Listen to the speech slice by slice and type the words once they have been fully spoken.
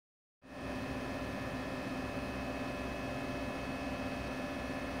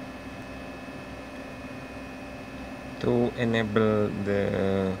To enable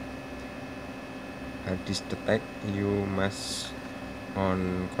the disk detect, you must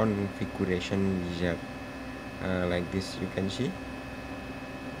on configuration wizard, like this. You can see,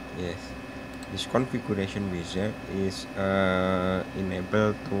 yes, this configuration wizard is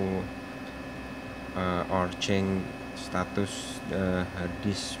enabled to or change status hard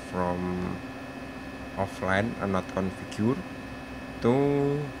disk from offline or not configured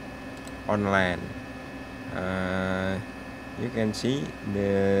to online. You can see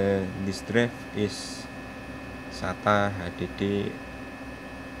this drive is SATA HDD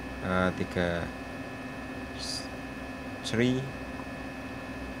 3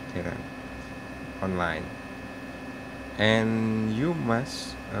 tera online, and you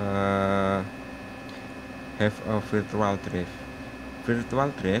must have a virtual drive.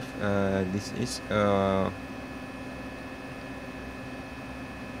 This is a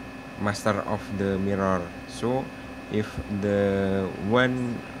master of the mirror. So if the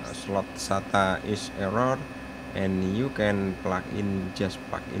one slot SATA is error, and you can just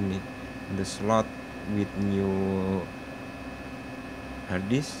plug in the slot with new hard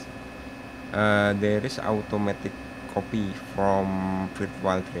disk, there is automatic copy from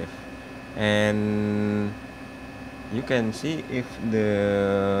virtual drive, and you can see if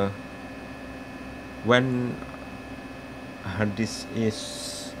the one hard disk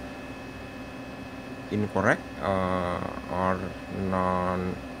is incorrect or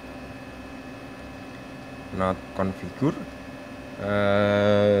not configured.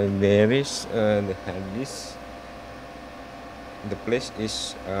 There is the hard disk, the place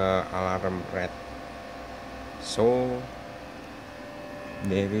is alarm red, so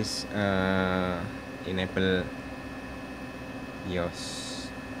there is enable BIOS,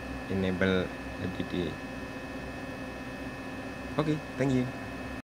 enable HDD. Okay, thank you.